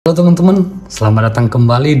Halo teman-teman, selamat datang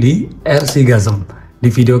kembali di RC Gasm. Di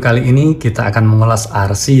video kali ini kita akan mengulas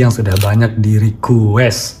RC yang sudah banyak di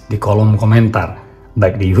request di kolom komentar,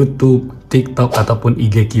 baik di YouTube, TikTok, ataupun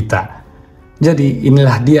IG kita. Jadi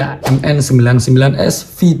inilah dia MN99S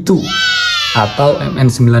V2 atau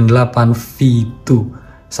MN98 V2.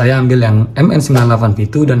 Saya ambil yang MN98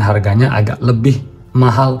 V2 dan harganya agak lebih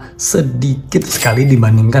mahal sedikit sekali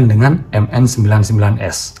dibandingkan dengan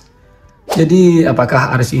MN99S. Jadi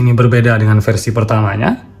apakah RC ini berbeda dengan versi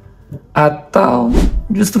pertamanya? Atau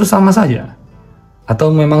justru sama saja?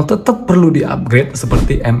 Atau memang tetap perlu di-upgrade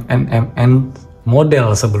seperti MN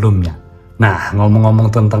model sebelumnya? Nah, ngomong-ngomong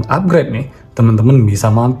tentang upgrade nih, teman-teman bisa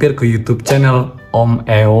mampir ke YouTube channel Om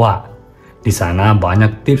Ewa. Di sana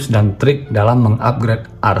banyak tips dan trik dalam mengupgrade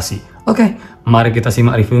RC. Oke, mari kita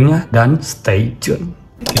simak reviewnya dan stay tune.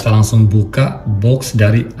 Kita langsung buka box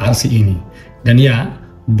dari RC ini. Dan ya,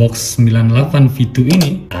 box 98 V2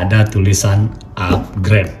 ini ada tulisan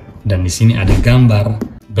upgrade dan di sini ada gambar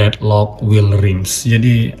bedlock wheel rims.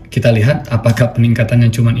 Jadi kita lihat apakah peningkatannya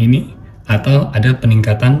cuma ini atau ada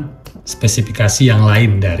peningkatan spesifikasi yang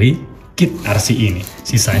lain dari kit RC ini.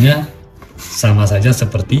 Sisanya sama saja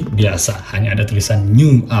seperti biasa, hanya ada tulisan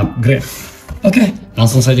new upgrade. Oke,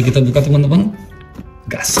 langsung saja kita buka teman-teman.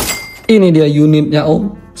 Gas. Ini dia unitnya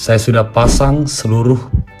Om. Saya sudah pasang seluruh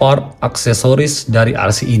part aksesoris dari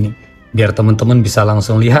RC ini, biar teman-teman bisa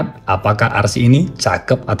langsung lihat apakah RC ini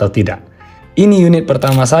cakep atau tidak. Ini unit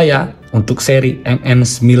pertama saya untuk seri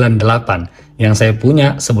MN98. Yang saya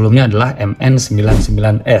punya sebelumnya adalah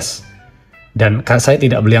MN99S. Dan saya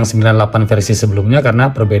tidak beli yang 98 versi sebelumnya karena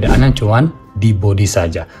perbedaannya cuma di body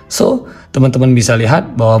saja. So, teman-teman bisa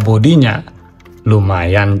lihat bahwa bodinya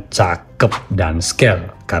lumayan cakep dan scale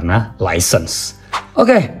karena license.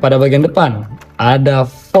 Oke, pada bagian depan ada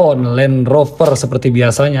font Land Rover seperti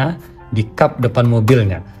biasanya di kap depan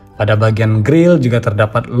mobilnya. Pada bagian grill juga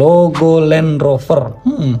terdapat logo Land Rover.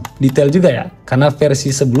 Detail juga ya, karena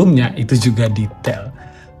versi sebelumnya itu juga detail.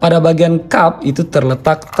 Pada bagian kap itu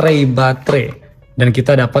terletak tray baterai dan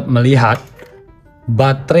kita dapat melihat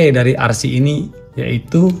baterai dari RC ini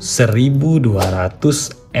yaitu 1200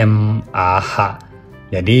 mAh.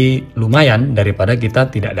 Jadi lumayan daripada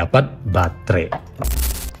kita tidak dapat baterai.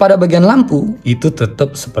 Pada bagian lampu itu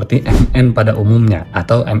tetap seperti MN pada umumnya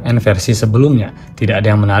atau MN versi sebelumnya. Tidak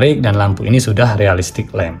ada yang menarik dan lampu ini sudah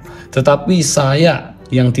realistic lamp. Tetapi saya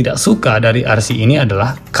yang tidak suka dari RC ini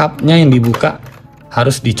adalah kapnya yang dibuka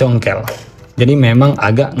harus dicongkel. Jadi memang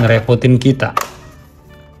agak ngerepotin kita.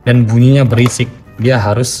 Dan bunyinya berisik, dia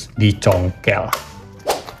harus dicongkel.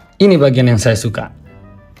 Ini bagian yang saya suka.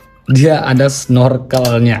 Dia ada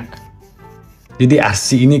snorkelnya. Jadi RC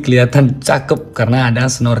ini kelihatan cakep karena ada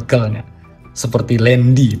snorkelnya. Seperti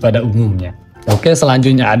Landy pada umumnya. Oke,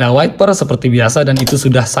 selanjutnya ada wiper seperti biasa dan itu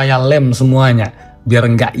sudah saya lem semuanya. Biar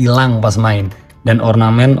nggak hilang pas main. Dan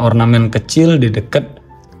ornamen-ornamen kecil di dekat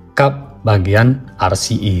kap bagian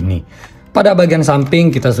RC ini. Pada bagian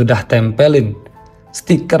samping kita sudah tempelin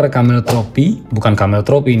stiker Camel Trophy. Bukan Camel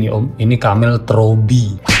Trophy ini Om, ini Camel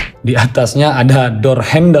Trophy. Di atasnya ada door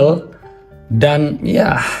handle dan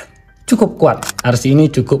ya cukup kuat. RC ini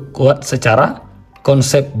cukup kuat secara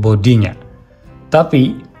konsep bodinya.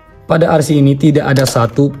 Tapi pada RC ini tidak ada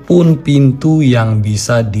satupun pintu yang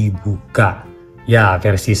bisa dibuka. Ya,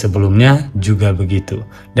 versi sebelumnya juga begitu.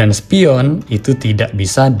 Dan spion itu tidak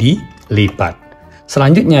bisa dilipat.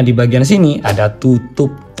 Selanjutnya di bagian sini ada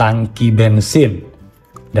tutup tangki bensin.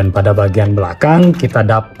 Dan pada bagian belakang kita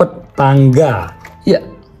dapat tangga. Ya,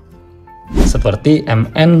 seperti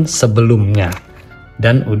MN sebelumnya.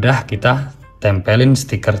 Dan udah kita tempelin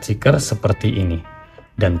stiker-stiker seperti ini.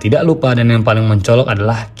 Dan tidak lupa dan yang paling mencolok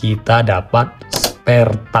adalah kita dapat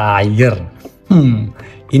spare tire.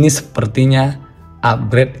 Ini sepertinya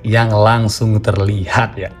upgrade yang langsung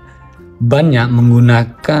terlihat ya. Bannya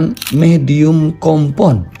menggunakan medium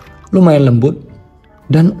kompon. Lumayan lembut.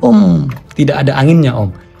 Dan Om, tidak ada anginnya Om.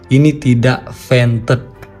 Ini tidak vented.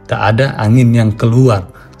 Tak ada angin yang keluar.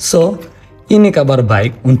 So, ini kabar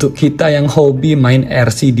baik untuk kita yang hobi main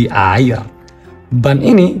RC di air. Ban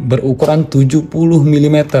ini berukuran 70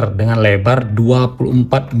 mm dengan lebar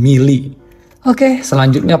 24 mm. Oke,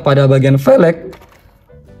 selanjutnya pada bagian velg,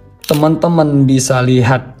 teman-teman bisa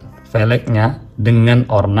lihat velgnya dengan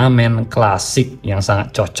ornamen klasik yang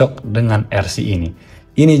sangat cocok dengan RC ini.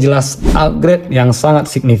 Ini jelas upgrade yang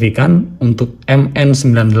sangat signifikan untuk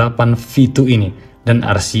MN98 V2 ini. Dan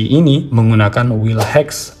RC ini menggunakan wheel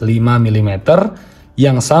hex 5 mm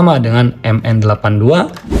yang sama dengan MN82.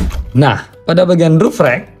 Nah, pada bagian roof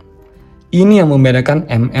rack, ini yang membedakan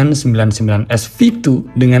MN99S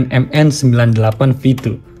V2 dengan MN98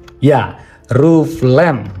 V2. Ya, roof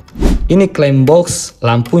lamp. Ini claim box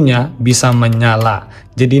lampunya bisa menyala.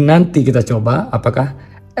 Jadi nanti kita coba apakah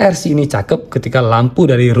RC ini cakep ketika lampu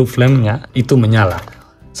dari roof lampnya itu menyala.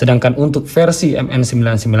 Sedangkan untuk versi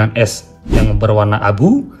MN99S yang berwarna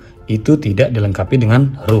abu itu tidak dilengkapi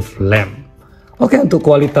dengan roof lamp. Oke, untuk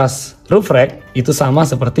kualitas roof rack itu sama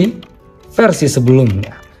seperti versi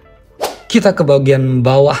sebelumnya. Kita ke bagian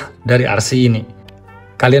bawah dari RC ini.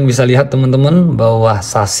 Kalian bisa lihat teman-teman bahwa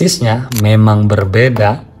sasisnya memang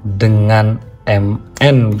berbeda dengan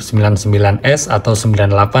MN99S atau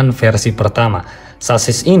 98 versi pertama.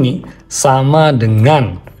 Sasis ini sama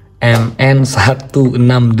dengan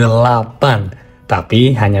MN168,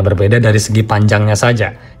 tapi hanya berbeda dari segi panjangnya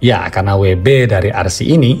saja. Ya, karena WB dari RC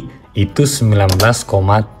ini itu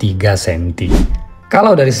 19,3 cm.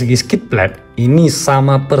 Kalau dari segi skid plate, ini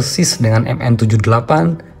sama persis dengan MN78,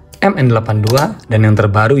 MN82, dan yang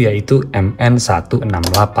terbaru yaitu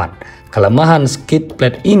MN168. Kelemahan skid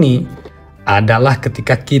plate ini adalah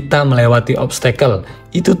ketika kita melewati obstacle,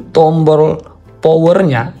 itu tombol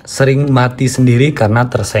powernya sering mati sendiri karena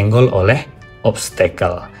tersenggol oleh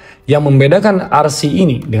obstacle. Yang membedakan RC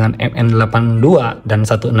ini dengan MN82 dan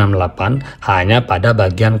 168 hanya pada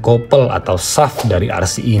bagian kopel atau shaft dari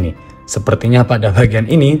RC ini. Sepertinya pada bagian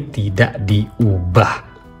ini tidak diubah.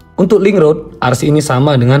 Untuk link rod, RC ini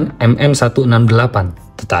sama dengan MN168,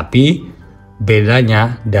 tetapi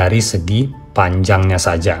bedanya dari segi panjangnya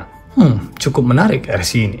saja. Cukup menarik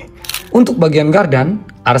RC ini. Untuk bagian gardan,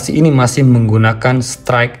 RC ini masih menggunakan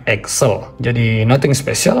strike axle, jadi nothing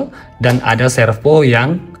special, dan ada servo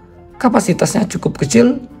yang kapasitasnya cukup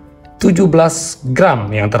kecil, 17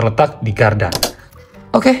 gram yang terletak di gardan.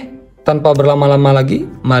 Oke. Tanpa berlama-lama lagi,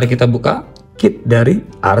 mari kita buka kit dari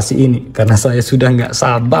RC ini. Karena saya sudah nggak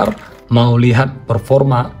sabar mau lihat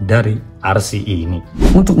performa dari RC ini.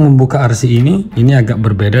 Untuk membuka RC ini agak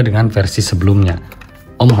berbeda dengan versi sebelumnya.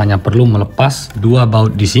 Om hanya perlu melepas 2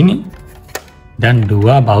 baut di sini dan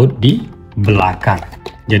 2 baut di belakang.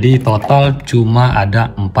 Jadi total cuma ada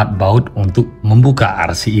 4 baut untuk membuka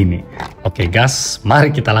RC ini. Oke guys, mari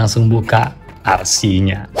kita langsung buka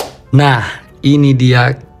RC-nya. Nah, ini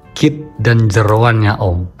dia kit dan jeroannya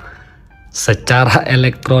Om. Secara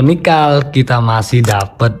elektronikal kita masih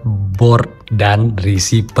dapat board dan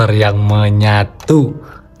receiver yang menyatu.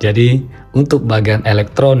 Jadi untuk bagian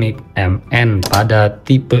elektronik, MN pada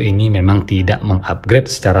tipe ini memang tidak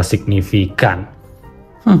mengupgrade secara signifikan.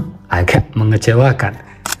 Agak mengecewakan.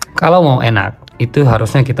 Kalau mau enak, itu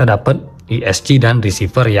harusnya kita dapat ESC dan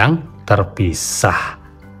receiver yang terpisah.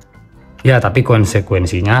 Ya, tapi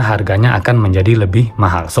konsekuensinya harganya akan menjadi lebih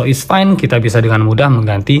mahal. So it's fine, kita bisa dengan mudah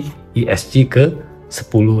mengganti ESC ke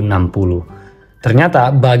 1060.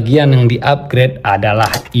 Ternyata bagian yang di-upgrade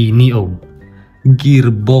adalah ini Om.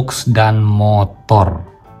 Gearbox dan motor.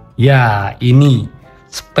 Ya, ini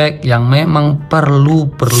spek yang memang perlu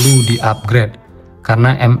di-upgrade.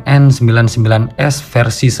 Karena MN99S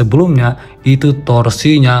versi sebelumnya itu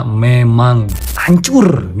torsinya memang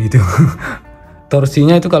hancur gitu.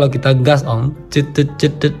 Torsinya itu kalau kita gas Om, cet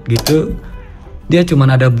gitu, dia cuma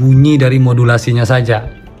ada bunyi dari modulasinya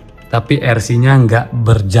saja, tapi RC-nya nggak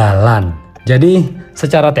berjalan. Jadi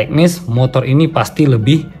secara teknis motor ini pasti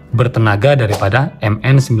lebih bertenaga daripada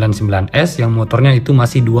MN99S yang motornya itu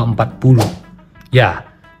masih 240. Ya,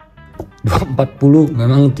 240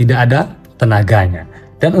 memang tidak ada tenaganya.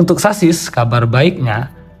 Dan untuk sasis, kabar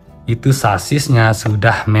baiknya itu sasisnya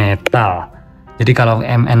sudah metal. Jadi kalau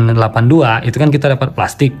MN82 itu kan kita dapat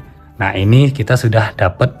plastik. Nah ini kita sudah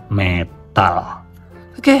dapat metal.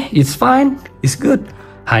 Oke, it's fine, it's good.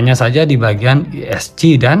 Hanya saja di bagian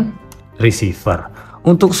ESC dan receiver.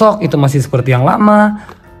 Untuk shock itu masih seperti yang lama.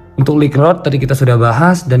 Untuk link rod tadi kita sudah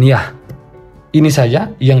bahas. Dan ya, ini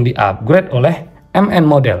saja yang di-upgrade oleh MN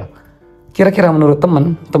model. Kira-kira menurut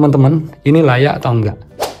teman-teman ini layak atau enggak?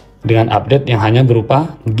 Dengan update yang hanya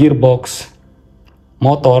berupa gearbox,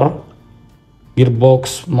 motor,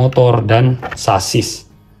 dan sasis.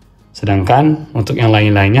 Sedangkan untuk yang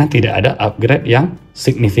lain-lainnya tidak ada upgrade yang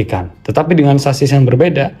signifikan. Tetapi dengan sasis yang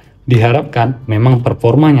berbeda, diharapkan memang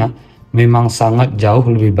performanya memang sangat jauh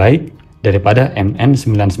lebih baik daripada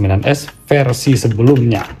MN99S versi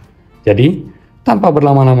sebelumnya. Jadi, tanpa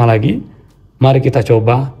berlama-lama lagi, mari kita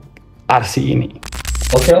coba RC ini.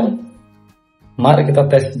 Oke Om, mari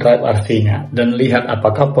kita test drive RC-nya dan lihat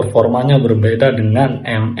apakah performanya berbeda dengan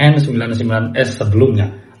MN99S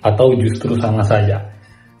sebelumnya atau justru sama saja.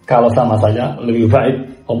 Kalau sama saja, lebih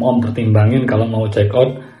baik Om pertimbangin kalau mau check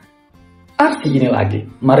out RC ini lagi.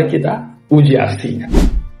 Mari kita uji RC-nya.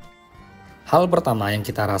 Hal pertama yang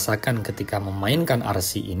kita rasakan ketika memainkan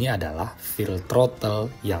RC ini adalah feel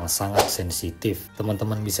throttle yang sangat sensitif.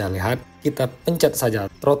 Teman-teman bisa lihat, kita pencet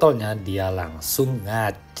saja throttle-nya, dia langsung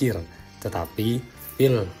ngacir. Tetapi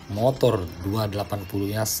feel motor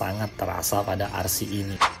 280-nya sangat terasa pada RC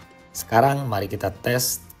ini. Sekarang mari kita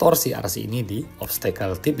tes torsi RC ini di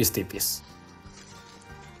obstacle tipis-tipis.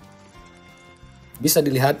 Bisa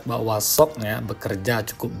dilihat bahwa shocknya bekerja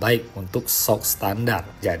cukup baik untuk shock standar.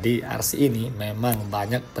 Jadi RC ini memang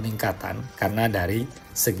banyak peningkatan karena dari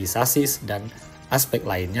segi sasis dan aspek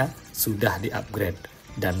lainnya sudah di-upgrade.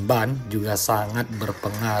 Dan ban juga sangat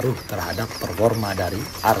berpengaruh terhadap performa dari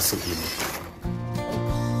RC ini.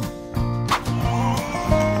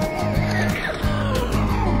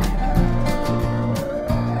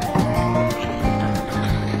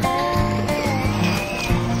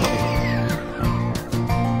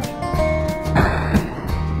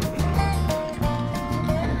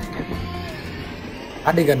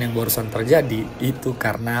 Adegan yang barusan terjadi itu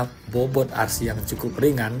karena bobot RC yang cukup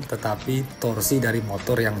ringan tetapi torsi dari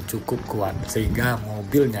motor yang cukup kuat sehingga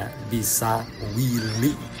mobilnya bisa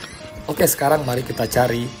wheelie. Oke, sekarang mari kita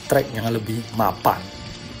cari track yang lebih mapan.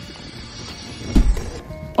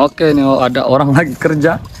 Oke, nih ada orang lagi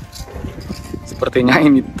kerja. Sepertinya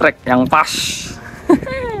ini track yang pas.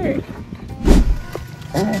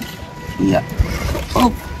 Iya.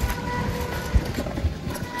 Oh.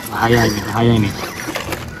 Bahaya ini.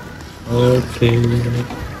 Oke,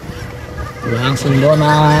 langsung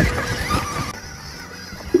donat.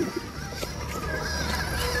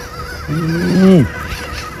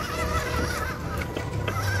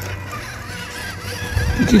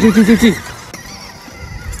 Cuci.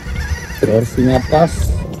 Torsinya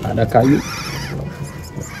pas, ada kayu.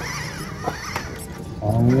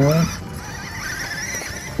 Oh,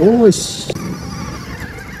 push.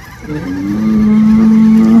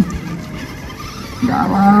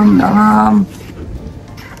 Dalam.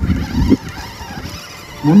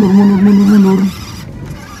 Mundur.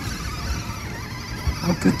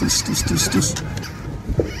 Oke, terus. Terus.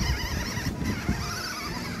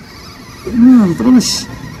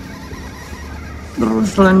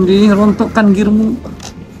 Terus landing, rontokkan gearmu.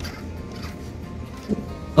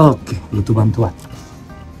 Oke, butuh bantuan.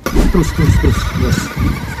 Terus. Terus.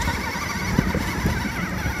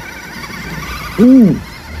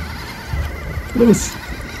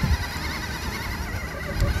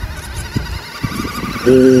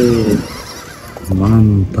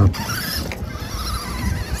 Mantap.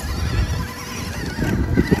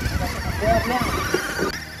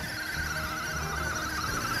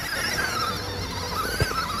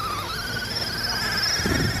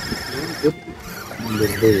 Mundur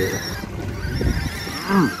dulu.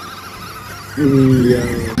 Iya.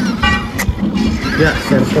 Ya,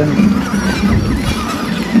 serpen.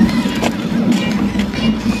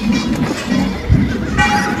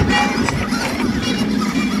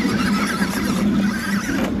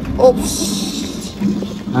 Ops.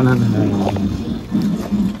 Nah.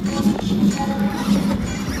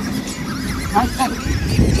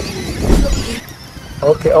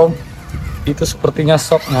 Oke Om, itu sepertinya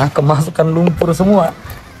shocknya kemasukan lumpur semua.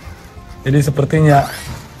 Jadi sepertinya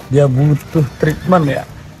dia butuh treatment ya,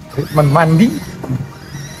 treatment mandi.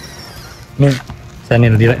 Nih, saya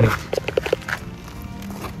nilai nih.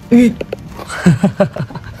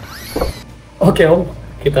 Oke Om,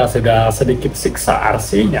 kita sudah sedikit siksa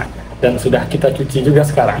RC-nya dan sudah kita cuci juga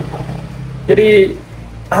sekarang. Jadi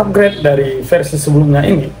upgrade dari versi sebelumnya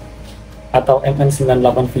ini atau MN99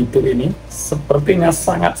 V2 ini sepertinya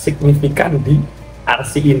sangat signifikan di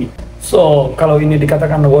RC ini. So kalau ini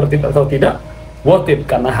dikatakan worth it atau tidak, worth it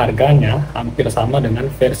karena harganya hampir sama dengan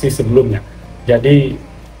versi sebelumnya. Jadi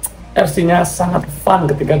RC-nya sangat fun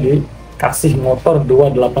ketika dikasih motor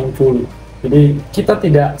 280. Jadi kita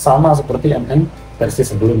tidak sama seperti MN versi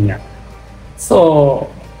sebelumnya. So,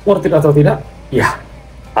 worth it atau tidak? Ya,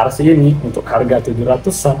 RC ini untuk harga 700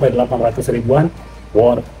 sampai 800 ribuan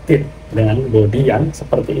worth it dengan bodi yang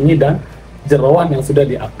seperti ini dan jeroan yang sudah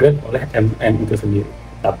di-upgrade oleh MN itu sendiri.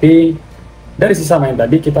 Tapi dari sisa main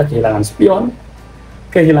tadi kita kehilangan spion,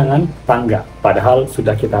 kehilangan tangga, padahal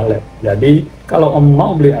sudah kita lap. Jadi kalau Om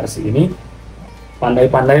mau beli RC ini,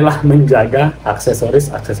 pandai-pandailah menjaga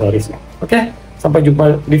aksesorisnya. Oke? Sampai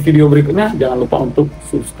jumpa di video berikutnya. Jangan lupa untuk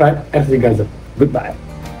subscribe RC Gadget. Goodbye.